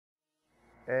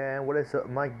And what is up,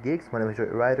 my geeks? My name is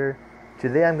DroidRider.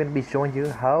 Today I'm going to be showing you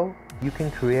how you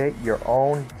can create your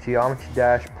own Geometry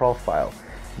Dash profile.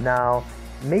 Now,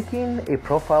 making a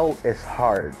profile is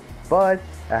hard, but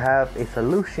I have a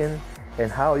solution and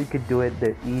how you could do it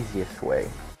the easiest way.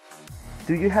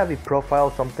 Do you have a profile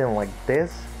something like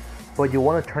this, but you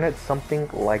want to turn it something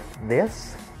like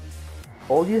this?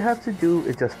 All you have to do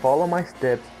is just follow my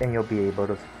steps and you'll be able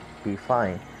to be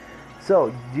fine.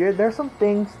 So there's some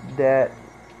things that,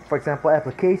 for example,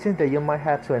 applications that you might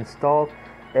have to install,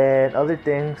 and other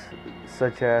things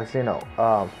such as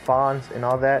fonts and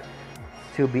all that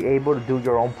to be able to do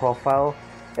your own profile,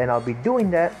 and I'll be doing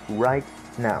that right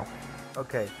now.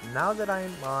 Okay, now that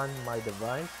I'm on my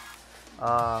device,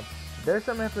 there's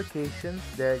some applications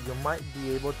that you might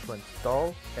be able to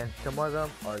install and some of them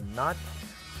are not.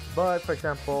 But for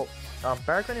example,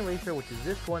 background eraser, which is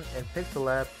this one, and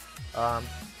PixelLab,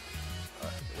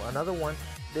 another one.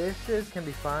 This can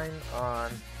be found on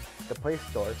the Play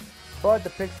Store, but the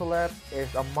PixelLab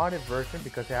is a modded version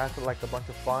because it has like a bunch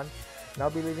of fonts. And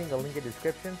I'll be leaving a link in the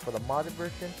description for the modded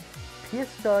version. PS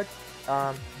Touch,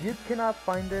 you cannot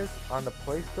find this on the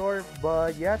Play Store,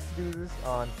 but you have to do this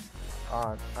on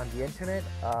the internet,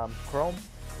 Chrome.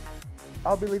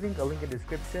 I'll be leaving a link in the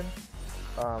description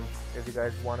if you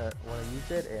guys wanna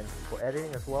use it and for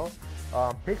editing as well.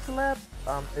 PixelLab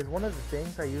is one of the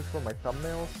things I use for my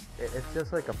thumbnails. It's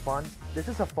just like a font. This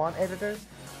is a font editor,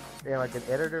 and like an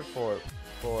editor for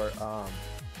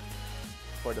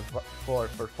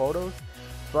photos.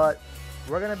 But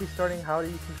we're gonna be starting how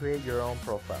you can create your own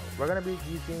profile. We're gonna be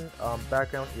using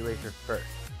background eraser first.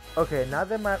 Okay, now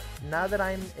that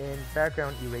I'm in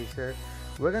background eraser,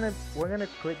 we're gonna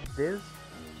click this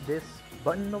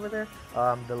button over there,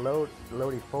 the load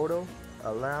a photo,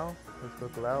 allow. Let's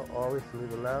click allow, always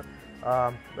leave allow.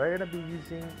 We're gonna be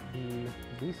using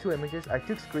these two images. I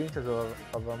took screenshots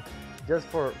of them just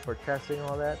for testing and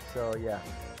all that. So yeah,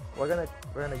 we're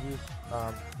gonna use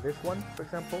this one for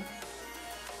example,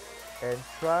 and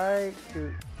try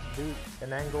to do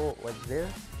an angle like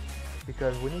this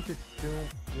because we need to zoom.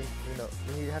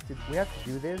 We have to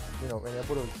do this. And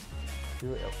able to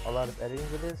do a lot of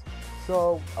editing with this.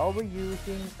 So I'll be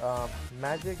using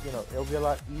Magic. It'll be a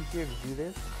lot easier to do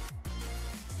this.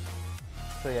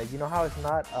 So yeah, you know how it's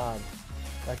not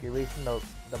like erasing the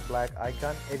black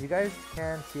icon. If you guys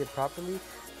can see it properly,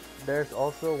 there's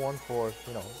also one for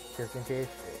just in case.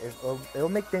 It'll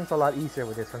make things a lot easier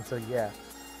with this one. So yeah.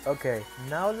 Okay,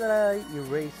 now that I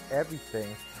erased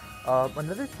everything,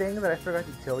 another thing that I forgot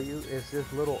to tell you is this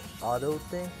little auto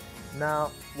thing.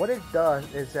 Now what it does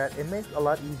is that it makes a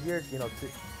lot easier,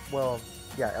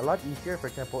 a lot easier. For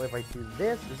example, if I do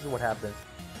this is what happens.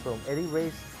 Boom, it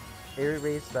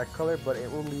erase that color, but it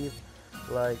will leave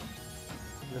like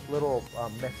this little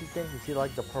messy thing. You see,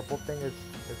 like the purple thing is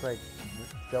like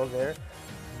still there.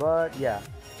 But yeah,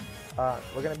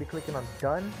 we're gonna be clicking on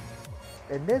done,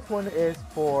 and this one is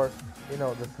for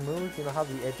the smooth. How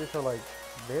the edges are like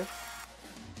this.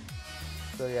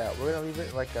 So yeah, we're gonna leave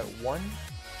it like at 1.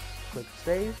 Click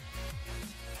save,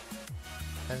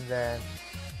 and then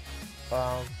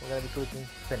we're gonna be clicking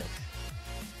finish.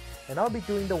 And I'll be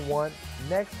doing the one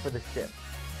next for the ship.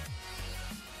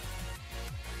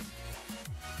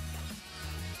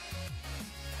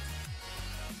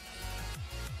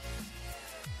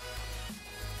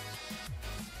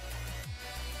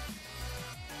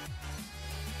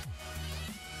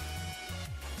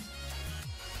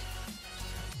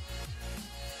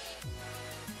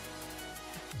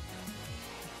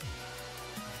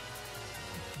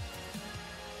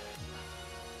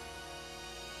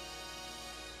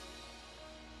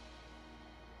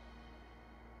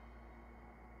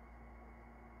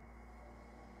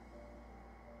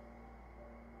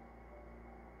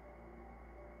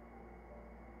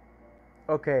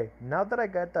 Okay, now that I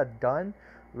got that done,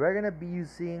 we're gonna be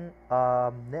using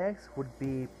next would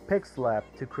be PixelLab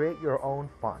to create your own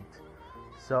font.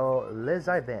 So let's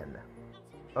dive in.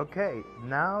 Okay,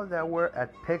 now that we're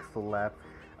at PixelLab,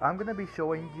 I'm gonna be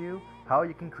showing you how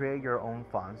you can create your own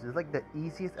fonts. It's like the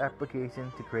easiest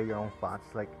application to create your own fonts,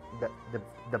 like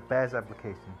the best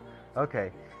application.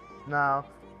 Okay, now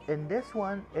in this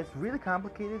one it's really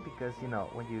complicated because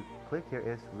when you click here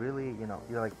it's really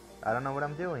you're like, I don't know what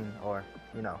I'm doing, or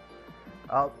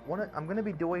I'm gonna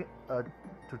be doing a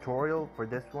tutorial for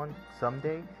this one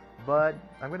someday, but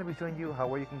I'm gonna be showing you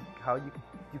how you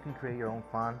can create your own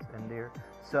fonts in there.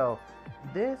 So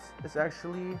this is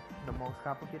actually the most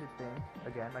complicated thing.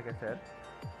 Again, like I said,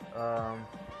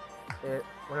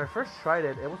 when I first tried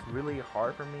it, it was really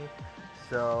hard for me,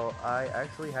 so I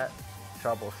actually had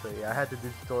trouble. So yeah, I had to do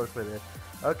tutorials with it.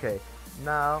 Okay,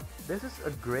 now this is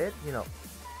a grid.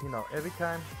 you know, every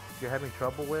time you're having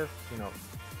trouble with, you know,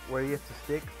 where you have to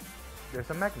stick, there's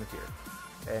a magnet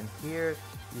here, and here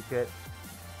you could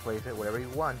place it wherever you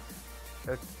want.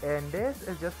 And this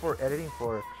is just for editing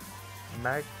for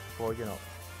for you know,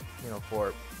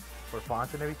 for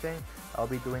fonts and everything. I'll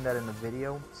be doing that in a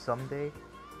video someday.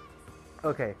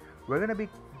 Okay, we're gonna be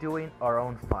doing our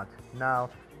own font. Now,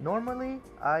 normally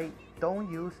I don't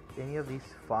use any of these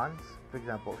fonts. For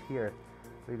example, here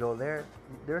we go there.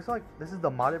 There's like, this is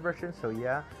the modded version, so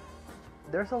yeah.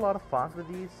 There's a lot of fonts with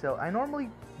these, so I normally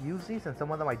use these, and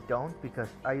some of them I don't because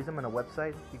I use them on a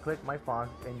website. You click my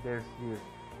font, and there's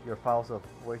your files of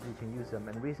where you can use them,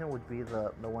 and recent would be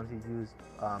the ones you used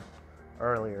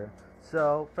earlier.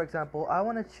 So, for example, I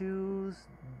want to choose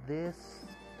this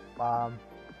font.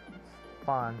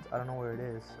 I don't know where it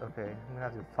is. Okay, I'm gonna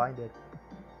have to find it.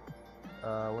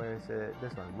 Where is it?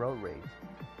 This one, Road Rage.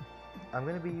 I'm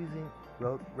gonna be using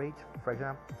Road Rage, for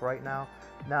example, right now.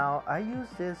 Now, I use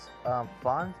this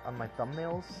font on my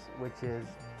thumbnails, which is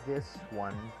this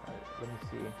one. Let me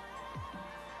see.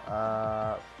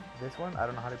 This one, I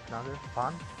don't know how to pronounce it.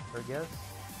 Font, I guess.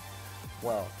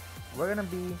 Well, we're gonna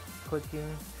be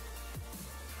clicking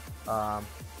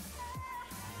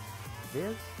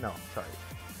this. No,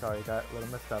 sorry, got a little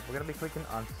messed up. We're gonna be clicking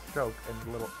on stroke in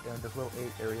this little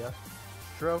 8 area.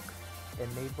 Stroke,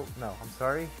 enable. No, I'm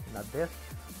sorry, not this.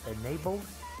 Enabled.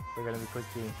 We're gonna be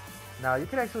clicking. Now you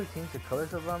can actually change the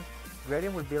colors of them.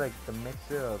 Gradient would be like the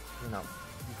mixture of, you know,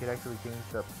 you could actually change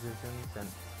the positions and,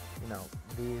 you know,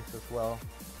 these as well.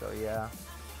 So yeah.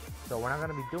 So we're not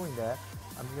gonna be doing that.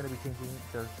 I'm just gonna be changing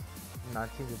those, not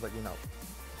changing, but you know,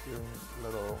 doing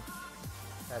little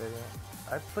editing.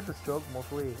 I put the stroke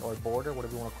mostly, or border,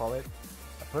 whatever you want to call it.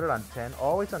 I put it on 10,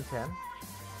 always on 10.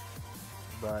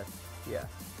 But yeah,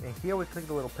 and here we click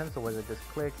the little pencil where it just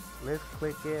click. Let's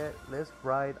click it. Let's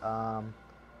write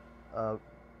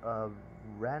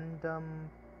random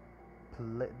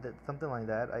something like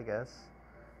that. I guess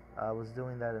I was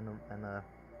doing that in a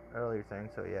earlier thing.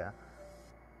 So yeah,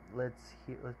 let's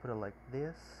put it like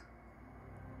this.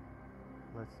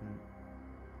 Let's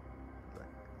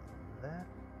like that.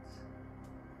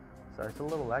 Sorry, it's a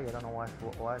little laggy. I don't know why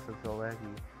it's so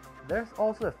laggy. There's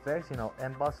also effects, you know,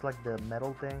 emboss, like the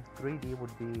metal thing. 3D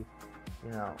would be,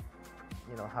 you know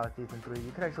how it is in 3D.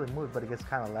 You can actually move, but it gets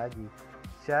kind of laggy.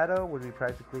 Shadow would be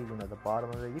practically, you know, the bottom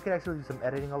of it. You can actually do some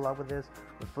editing a lot with this.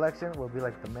 Reflection will be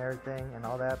like the mirror thing and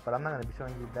all that, but I'm not going to be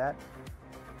showing you that.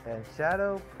 And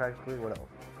shadow, practically what else?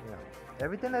 You know,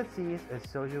 everything that sees, it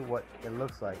shows you what it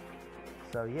looks like.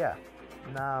 So yeah,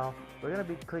 now we're going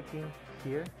to be clicking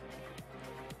here.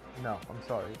 No, I'm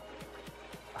sorry.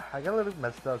 I got a little bit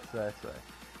messed up, so that's right.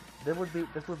 This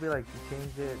would be like you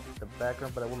change it, the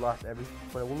background, but I will lose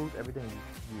everything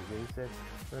you erase it.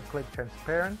 We're gonna click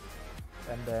transparent,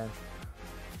 and then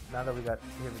now that we got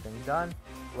everything done,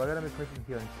 we're gonna be clicking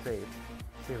here and save.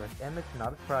 Save as image,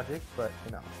 not as project, but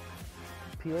you know,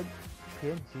 PNG,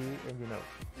 and you know,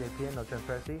 JPN, no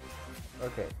transparency.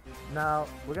 Okay, now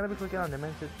we're gonna be clicking on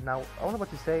dimensions. Now I was about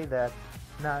to say that.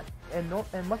 Now, in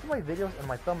most of my videos and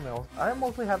my thumbnails, I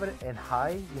mostly have it in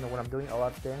high, you know, when I'm doing a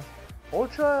lot of things.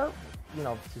 Ultra, you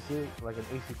know, to see like an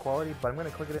HD quality, but I'm going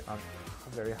to click it on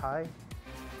very high.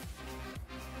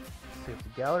 Save to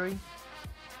gallery.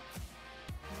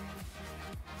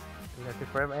 We're going to click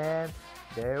forever, and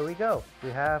there we go. We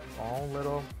have our own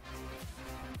little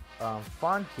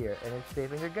font here, and it's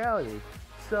saving your gallery.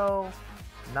 So,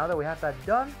 now that we have that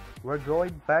done, we're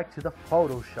going back to the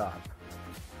Photoshop.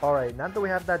 Alright, now that we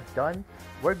have that done,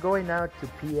 we're going now to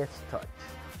PS Touch.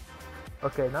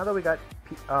 Okay, now that we got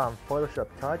Photoshop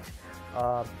Touch,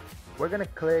 we're gonna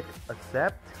click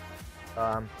accept,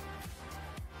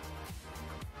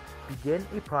 begin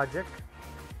a project.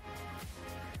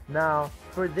 Now,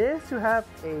 for this to have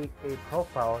a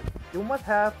profile, you must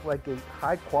have like a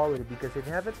high quality, because if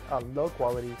you have it low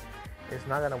quality, it's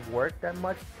not gonna work that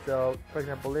much. So, for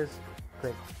example, let's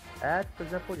click add, for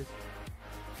example, just,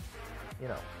 you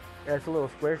know, it's a little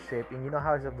square shape, and you know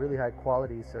how it's a really high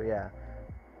quality, so yeah.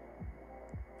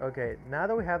 Okay, now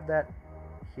that we have that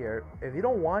here, if you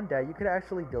don't want that, you could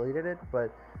actually delete it,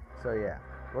 but, so yeah.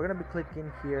 We're gonna be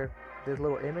clicking here, this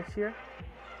little image here.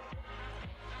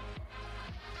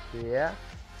 So yeah,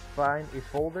 find a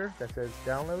folder that says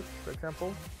downloads, for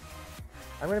example.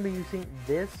 I'm gonna be using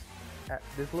this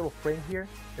little frame here,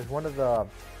 is one of the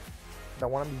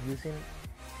one I'm using.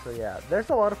 So yeah, there's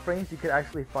a lot of frames you could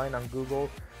actually find on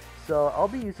Google. So I'll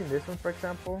be using this one, for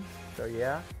example. So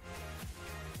yeah,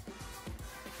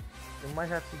 you might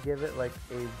have to give it like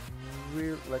a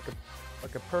real, like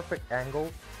a perfect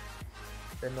angle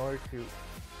in order to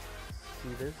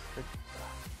see this.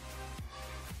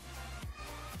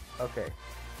 Okay.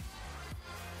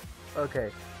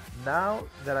 Okay. Now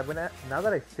that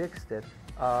I fixed it,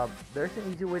 there's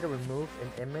an easy way to remove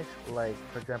an image. Like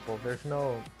for example, there's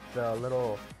the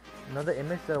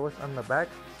image that was on the back.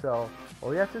 So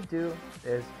all you have to do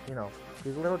is,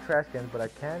 use a little trash can, but I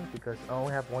can because I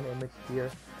only have one image here.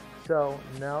 So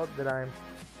now that I'm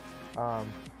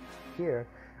here,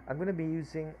 I'm gonna be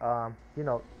using put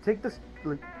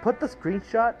the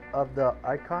screenshot of the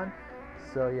icon.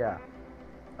 So yeah,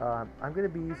 I'm gonna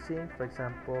be using, for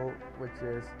example, which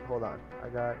is, hold on, I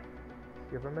got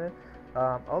here for a minute.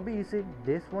 I'll be using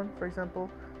this one, for example.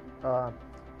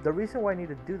 The reason why I need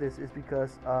to do this is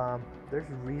because there's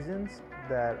reasons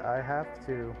that I have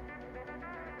to.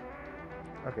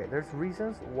 Okay, there's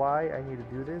reasons why I need to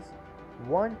do this.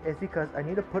 One is because I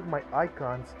need to put my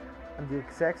icons on the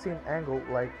exact same angle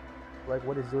like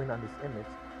what it's doing on this image.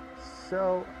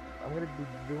 So I'm gonna be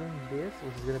doing this,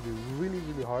 which is gonna be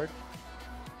really hard.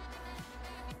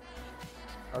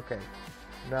 Okay,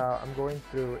 now I'm going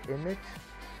through image.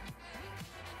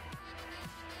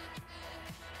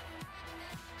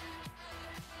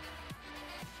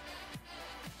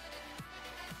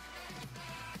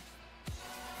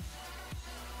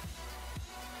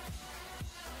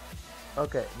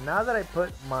 Okay, now that I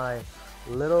put my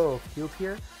little cube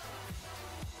here,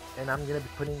 and I'm gonna be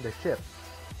putting the ship.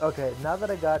 Okay, now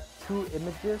that I got two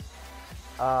images,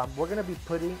 we're gonna be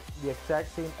putting the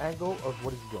exact same angle of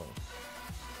what it's doing.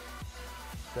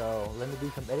 So let me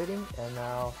do some editing and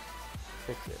now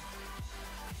fix it.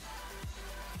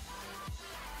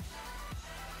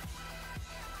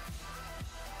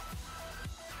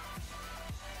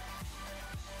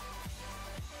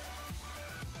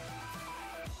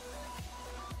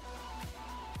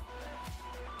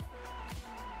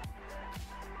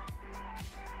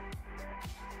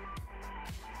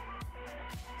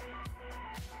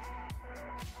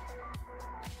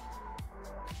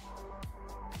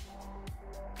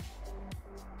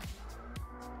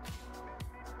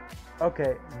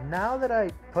 Okay, now that I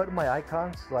put my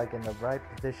icons like in the right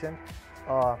position,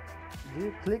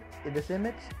 you click in this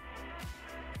image,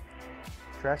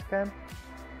 trash can,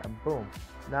 and boom.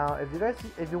 Now if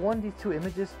you want these two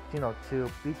images, to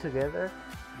be together,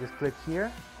 just click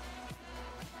here,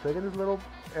 click in this little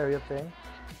area thing,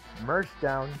 merge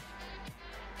down,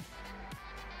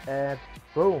 and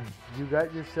boom, you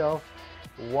got yourself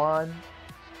one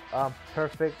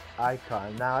perfect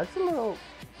icon. Now it's a little,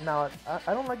 I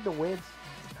don't like the way it's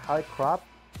high crop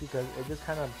because it just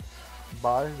kind of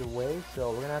bars the way,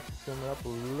 so we're gonna have to zoom it up a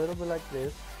little bit like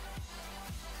this.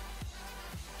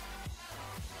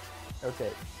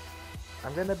 Okay,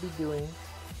 I'm gonna be doing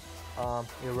a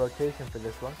rotation for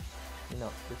this one.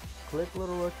 Just click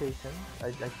little rotation.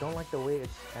 I don't like the way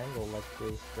it's angled like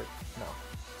this, but no,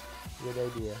 good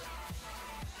idea.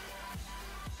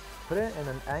 Put it in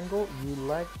an angle you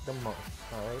like the most,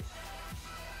 alright?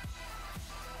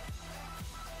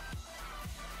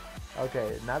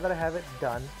 Okay, now that I have it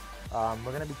done,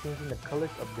 we're going to be changing the colors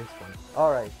of this one.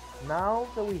 Alright, now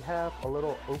that we have a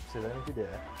little, oops, let me do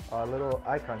that, a little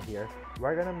icon here,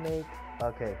 we're going to make,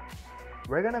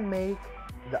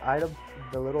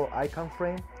 the little icon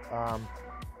frame,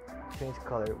 change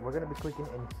color. We're going to be clicking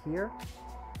in here,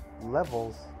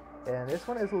 levels, and this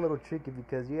one is a little tricky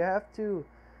because you have to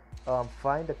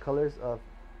find the colors of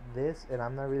this, and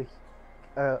I'm not really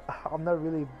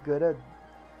good at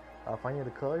finding the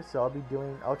colors, so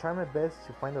I'll try my best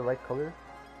to find the right color.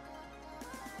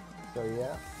 So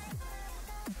yeah.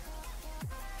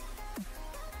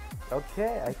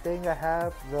 Okay, I think I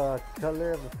have the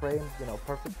color of the frame,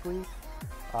 perfectly.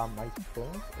 I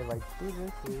think if I do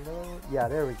this a little, yeah,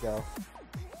 there we go.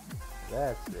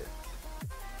 That's it.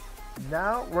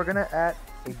 Now we're gonna add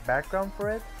a background for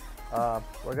it. I'm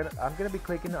gonna be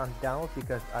clicking on download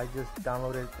because I just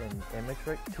downloaded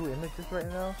two images right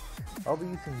now. I'll be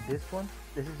using this one.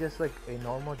 This is just like a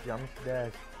normal Geometry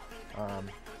Dash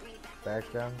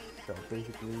background. So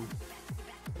basically,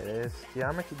 it is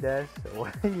Geometry Dash. So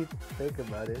what do you think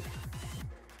about it?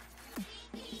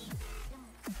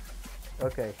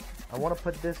 Okay, I want to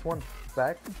put this one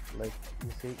back, like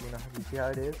you see how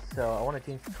it is. So I want to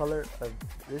change the color of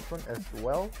this one as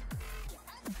well.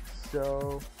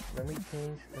 So let me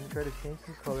try to change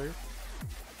some colors.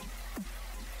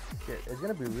 Shit, it's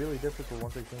gonna be really difficult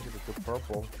once I change it to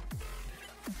purple.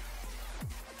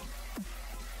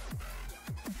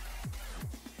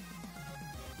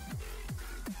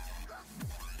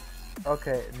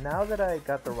 Okay, now that I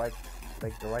got the right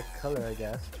color, I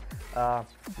guess,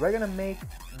 we're gonna make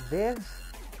this,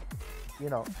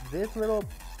 this little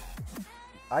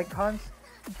icons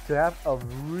to have a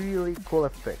really cool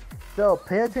effect. So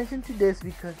pay attention to this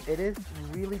because it is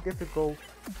really difficult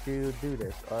to do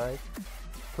this. Alright,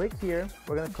 click here.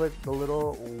 We're gonna click the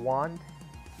little wand,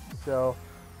 so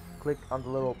click on the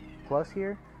little plus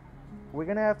here. We're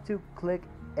gonna have to click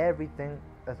everything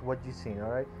as what you've seen.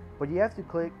 Alright, but you have to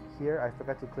click here. I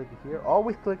forgot to click here.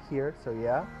 Always click here. So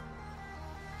yeah,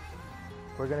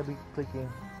 we're gonna be clicking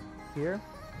here,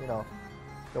 you know,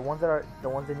 the ones that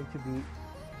need to be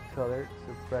colored.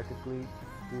 So practically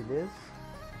do this.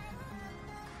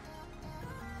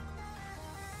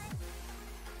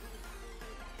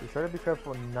 Be sure to be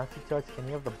careful not to touch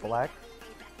any of the black.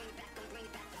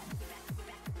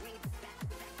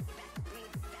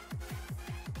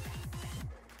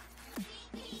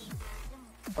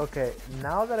 Okay,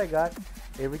 now that I got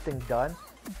everything done,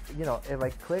 you know, if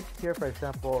I click here, for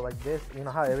example, like this, you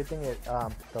know how everything it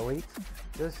deletes,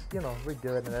 just, you know,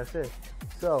 redo it and that's it.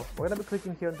 So we're gonna be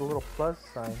clicking here on the little plus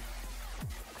sign,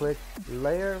 click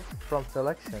layer from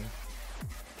selection.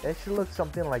 It should look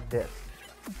something like this.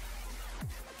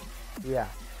 Yeah,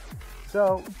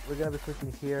 so we're gonna be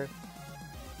clicking here,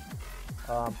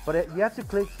 but you have to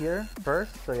click here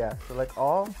first. So yeah, select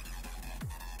all.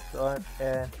 So,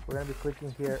 and we're gonna be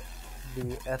clicking here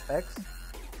the FX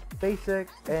basic,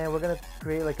 and we're gonna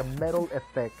create like a metal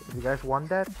effect. If you guys want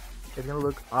that, it's gonna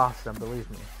look awesome, believe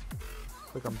me.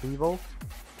 Click on Bevel.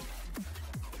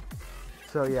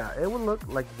 So yeah, it will look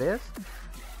like this.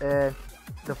 And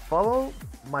to follow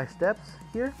my steps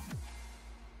here,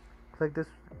 click this,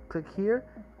 click here,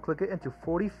 click it into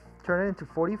 40, turn it into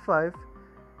 45.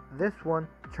 This one,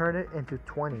 turn it into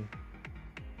 20.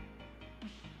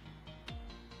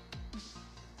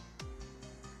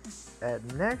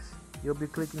 And next, you'll be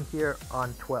clicking here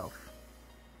on 12.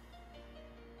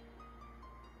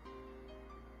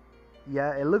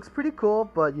 Yeah, it looks pretty cool,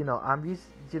 but you know, I'm used,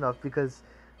 you know, because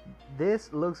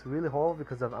this looks really horrible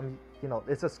because of, you know,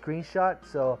 it's a screenshot.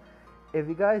 So if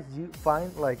you guys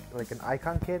find like an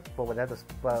icon kit, but with like a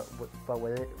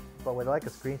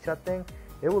screenshot thing,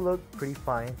 it will look pretty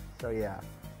fine. So yeah,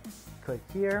 click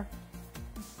here,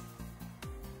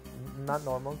 not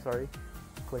normal, sorry.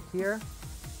 Click here,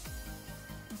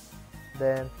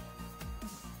 then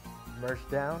merge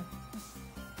down.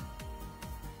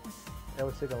 It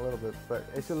was taking a little bit, but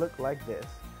it should look like this.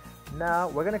 Now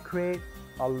we're gonna create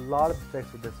a lot of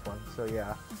effects with this one. So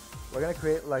yeah, we're gonna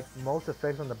create like most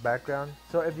effects on the background.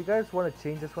 So if you guys want to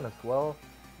change this one as well,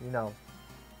 you know,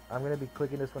 I'm gonna be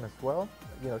clicking this one as well,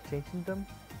 you know, changing them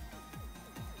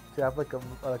to have like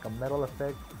a metal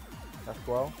effect as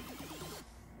well.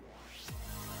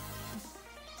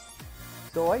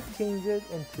 So I changed it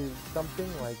into something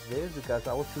like this because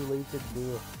I was too lazy to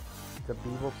do the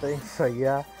bevel thing. So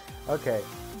yeah, okay,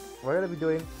 we're gonna be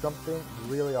doing something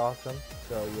really awesome.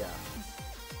 So yeah,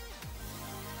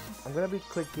 I'm gonna be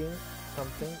clicking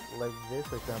something like this.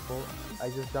 For example, I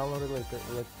just downloaded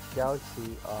like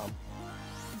Galaxy.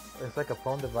 It's like a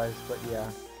phone device, but yeah,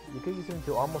 you can use it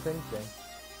into almost anything.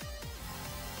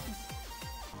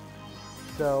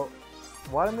 So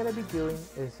what I'm gonna be doing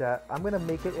is that I'm gonna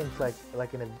make it into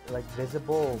like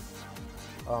visible,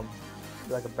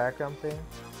 like a background thing.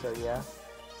 So yeah,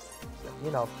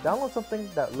 you know, download something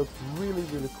that looks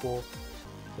really cool.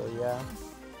 So yeah,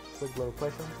 click little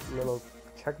question, little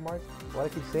check mark. Why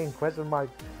do I keep saying question mark?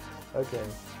 Okay,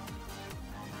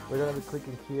 we're gonna be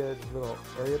clicking here, this little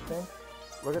area thing.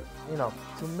 We're gonna, you know,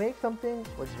 to make something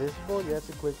like visible, you have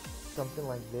to click something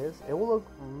like this. It will look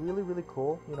really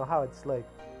cool. You know how it's like,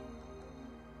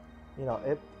 you know,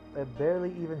 it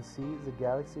barely even sees the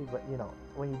galaxy, but you know,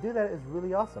 when you do that, it's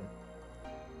really awesome.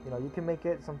 You know, you can make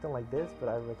it something like this, but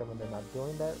I recommend not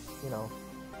doing that. You know,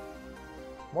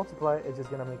 multiply is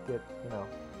just gonna make it, you know,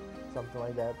 something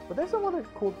like that. But there's some other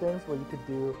cool things where you could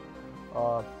do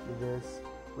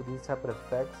with these type of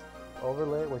effects.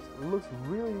 Overlay, which looks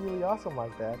really awesome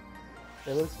like that.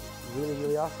 It looks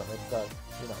really awesome. It does.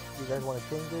 You know, if you guys want to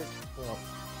change it, you know,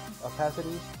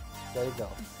 opacity, there you go.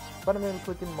 But I'm going to be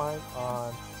clicking mine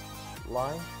on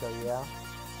line, so yeah,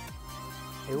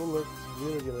 it will look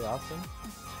really awesome.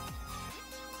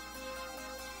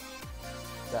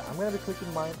 Yeah, I'm going to be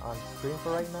clicking mine on screen for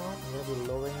right now. I'm going to be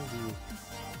lowering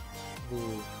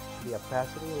the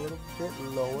opacity a little bit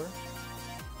lower.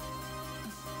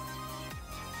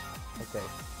 Okay,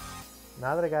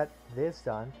 now that I got this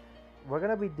done, we're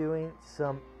gonna be doing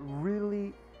some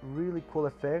really cool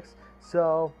effects.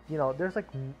 So you know, there's like,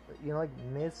 you know, like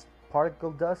mist,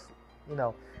 particle dust. You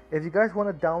know, if you guys want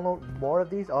to download more of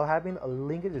these, I'll have a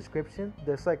link in the description.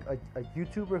 There's like a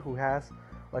YouTuber who has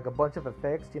like a bunch of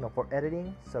effects, you know, for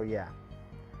editing. So yeah,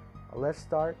 let's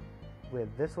start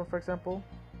with this one, for example.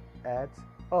 Add.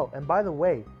 Oh, and by the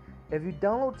way, if you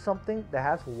download something that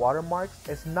has watermarks,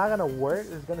 it's not gonna work.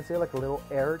 It's gonna say like a little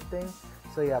error thing.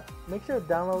 So yeah, make sure to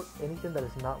download anything that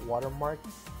is not watermarked,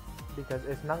 because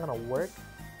it's not gonna work.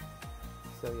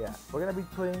 So yeah, we're gonna be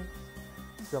putting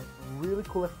some really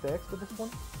cool effects with this one.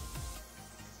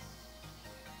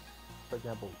 For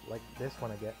example, like this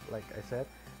one again, like I said.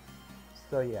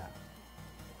 So yeah,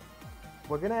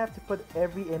 we're gonna have to put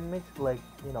every image, like,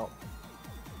 you know,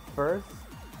 first,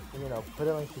 you know, put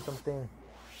it into something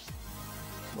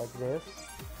like this,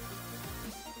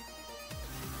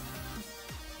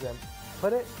 then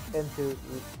put it into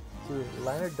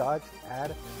liner, dodge,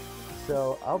 add.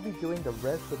 So I'll be doing the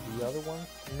rest of the other ones,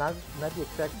 not the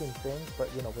exact same thing,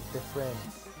 but you know, with different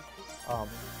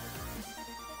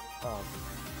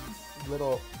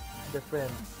little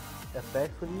different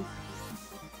effects for these.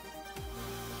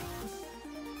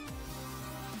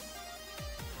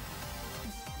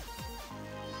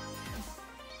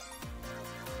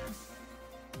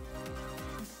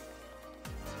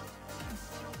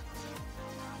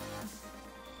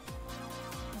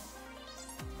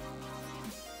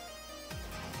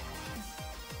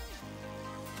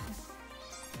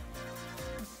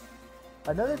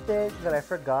 Another thing that I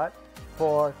forgot,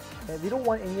 for if you don't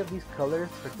want any of these colors,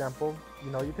 for example, you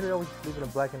know, you can always leave it in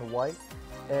black and white,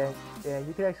 and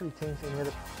you can actually change any of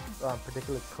the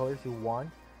particular colors you want.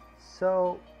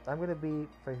 So I'm gonna be,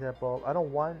 for example, I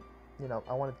don't want, you know,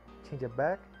 I want to change it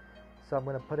back, so I'm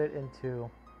gonna put it into,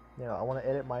 you know, I want to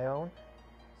edit my own.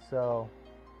 So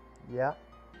yeah,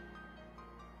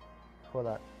 hold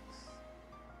on.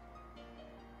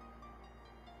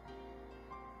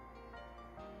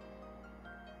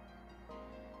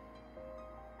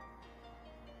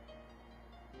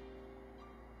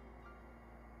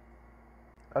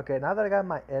 Okay, now that I got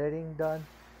my editing done,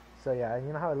 so yeah,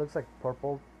 you know how it looks like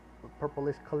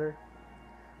purplish color?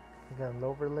 You got an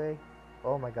overlay.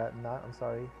 Oh my god, not, I'm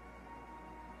sorry.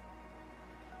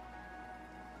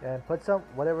 And put some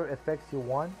whatever effects you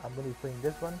want. I'm gonna be putting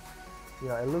this one. You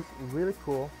know, it looks really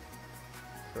cool.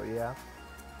 So yeah,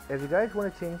 if you guys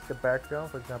want to change the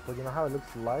background, for example, you know how it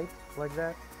looks light like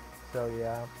that. So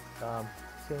yeah,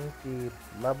 change the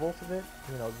levels of it.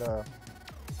 You know,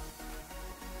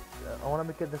 I want to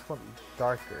make it this one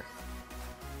darker,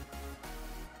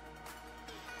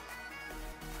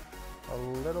 a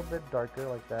little bit darker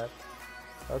like that.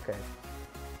 Okay.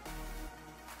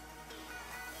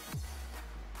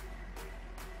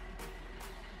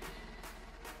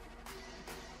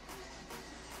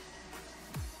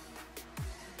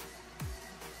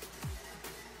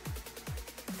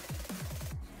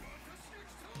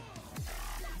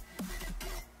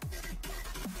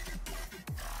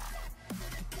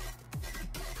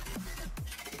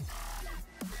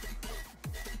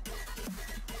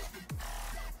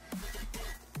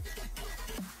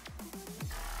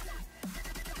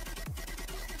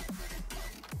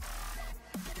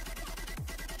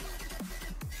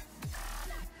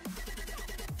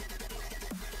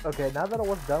 Okay, now that I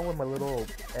was done with my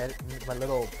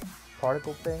little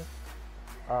particle thing,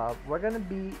 we're gonna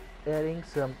be adding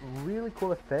some really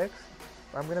cool effects.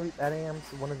 I'm gonna be adding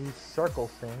one of these circle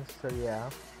things. So yeah,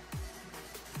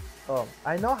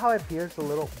 I know how it appears, the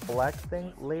little black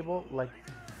thing label, like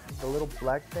the little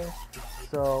black thing.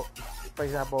 So for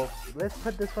example, let's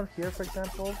put this one here, for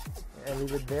example, and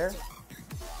leave it there.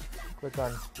 Click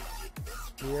on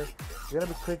here. You're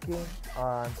gonna be clicking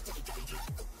on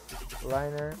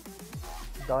liner,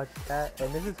 dodge, add,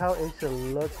 and this is how it should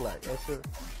look like. It should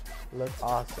look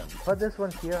awesome. Put this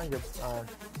one here on your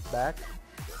back.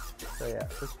 So yeah,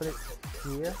 just put it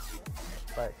here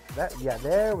like that. Yeah,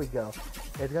 there we go.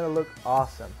 It's gonna look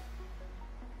awesome.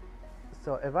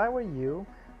 So if I were you,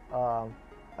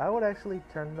 I would actually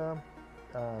turn them,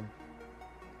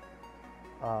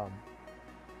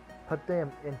 put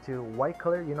them into white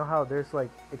color. You know how there's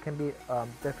like, it can be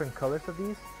different colors of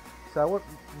these. So I would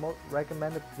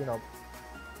recommend it, you know,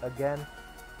 again,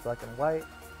 black and white.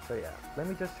 So yeah, let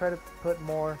me just try to put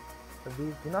more of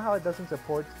these. You know how it doesn't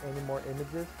support any more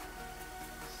images?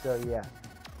 So yeah,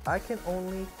 I can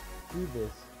only do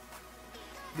this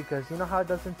because you know how it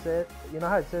doesn't say, you know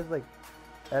how it says like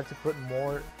I have to put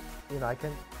more, you know, I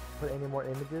can't put any more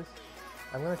images.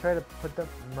 I'm gonna try to put them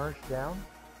merged down.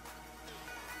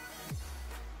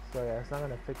 So yeah, it's not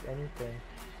gonna fix anything.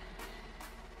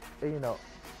 You know,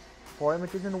 4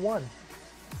 images in one.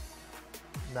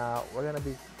 Now we're gonna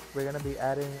be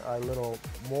adding a little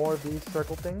more of these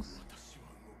circle things.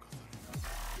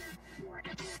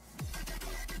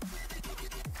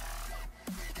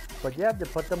 But you have to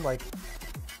put them like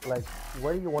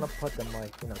where do you want to put them,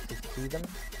 like, you know, to see them.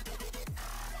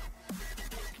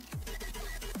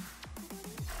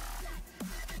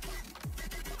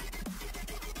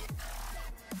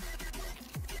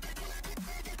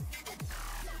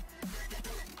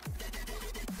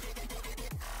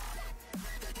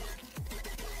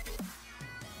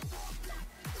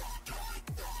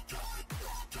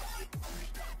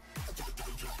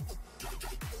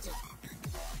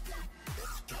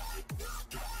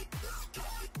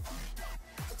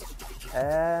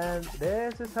 And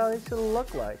this is how it should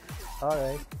look like.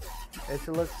 Alright, it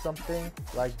should look something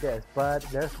like this, but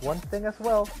there's one thing as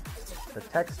well, the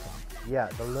text font. Yeah,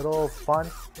 the little font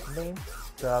name.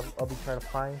 So I'll be trying to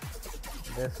find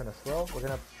this one as well. We're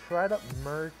gonna try to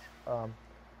merge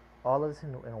all of this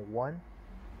in one.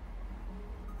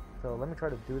 So let me try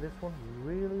to do this one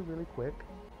really quick.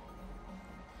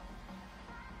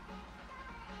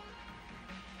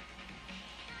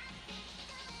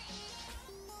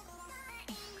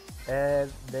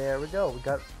 And there we go. We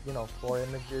got, 4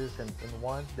 images in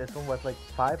one. This one was like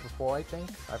 5 or 4, I think.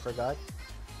 I forgot.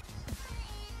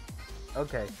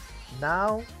 Okay,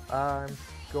 now I'm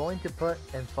going to put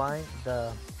and find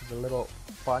the little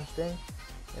font thing.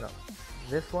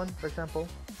 This one, for example.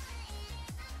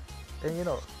 And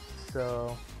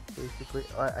so basically,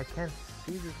 I can't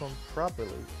see this one properly.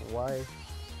 Why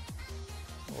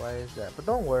is that? But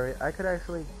don't worry, I could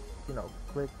actually,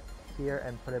 click here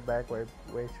and put it back where it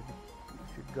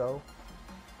should go.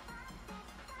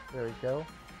 There we go.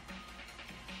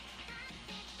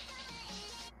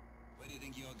 Where do you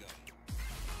think you're going?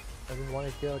 I just want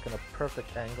it here like in a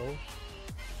perfect angle.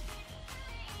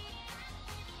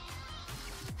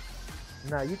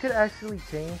 Now you could actually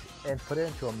change and put it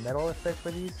into a metal effect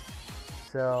for these.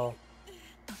 So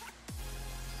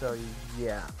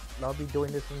yeah, I'll be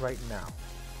doing this one right now.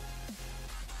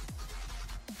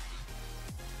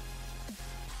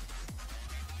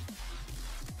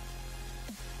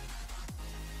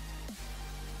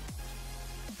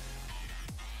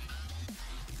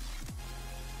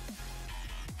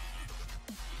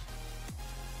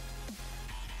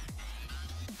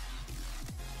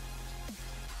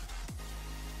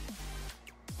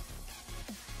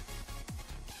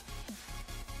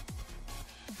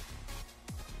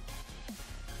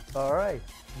 Alright,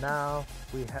 now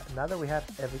that we have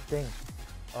everything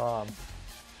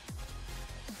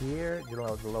here, the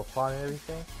little font and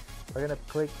everything, we're gonna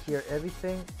click here,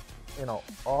 everything,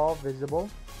 all visible.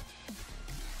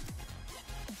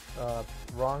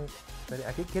 Wrong,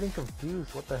 I keep getting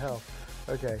confused, what the hell.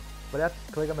 Okay, but I have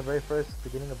to click on the very first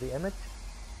beginning of the image,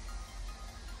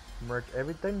 merge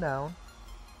everything down.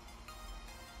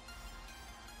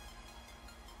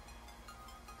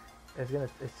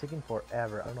 It's taking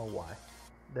forever. I don't know why.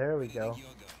 There we go.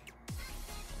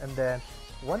 And then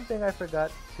one thing I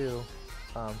forgot to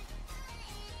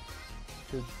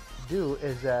do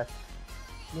is that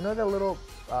the little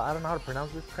I don't know how to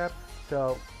pronounce this crap.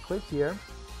 So click here,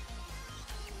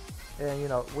 and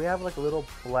we have like a little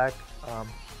black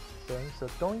thing. So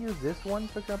don't use this one,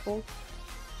 for example.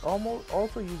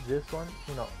 Also use this one.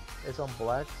 It's on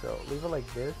black. So leave it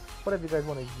like this. But if you guys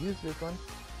want to use this one,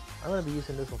 I'm going to be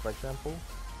using this one, for example.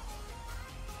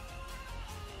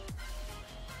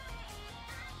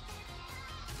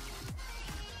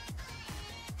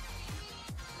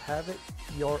 Have it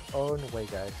your own way,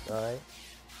 guys, alright?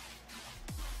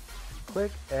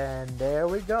 Click, and there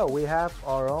we go. We have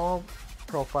our own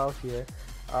profile here.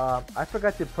 I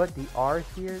forgot to put the R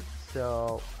here,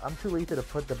 so I'm too lazy to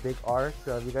put the big R.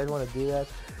 So if you guys want to do that,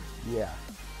 yeah,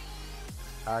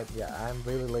 I'm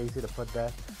really lazy to put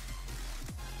that.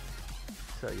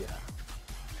 So yeah.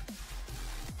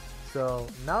 So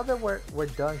now that we're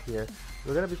done here,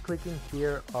 we're gonna be clicking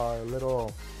here our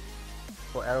little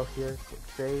arrow here, click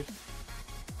save.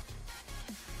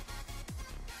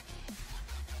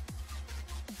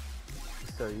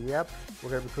 So yep,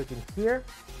 we're gonna be clicking here,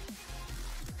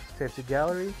 save to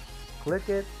gallery, click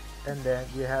it, and then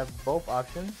you have both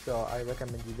options. So I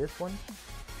recommend you this one.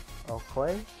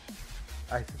 Okay.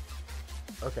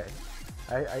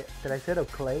 Did I say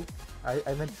okay?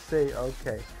 I meant to say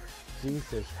okay.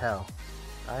 Jesus hell.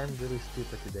 I am really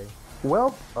stupid today.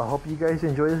 Well, I hope you guys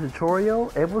enjoyed the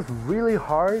tutorial. It was really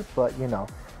hard, but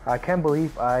I can't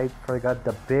believe I forgot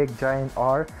the big giant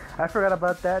R. I forgot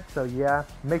about that, so yeah,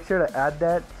 make sure to add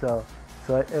that so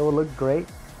it will look great.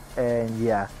 And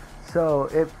yeah, so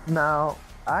now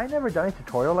I never done a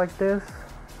tutorial like this.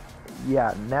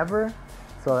 Yeah, never.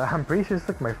 So I'm pretty sure it's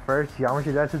like my first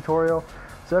Geometry Dash tutorial.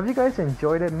 So if you guys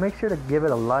enjoyed it, make sure to give it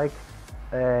a like.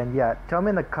 And yeah, tell me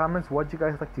in the comments what you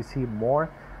guys like to see more.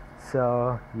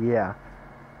 So yeah,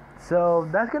 so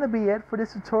that's gonna be it for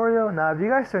this tutorial. Now if you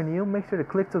guys are new, make sure to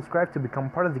click subscribe to become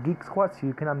part of the Geek Squad so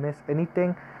you cannot miss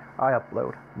anything I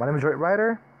upload. My name is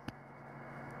DroidRider.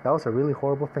 That was a really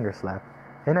horrible finger slap,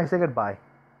 and I say goodbye.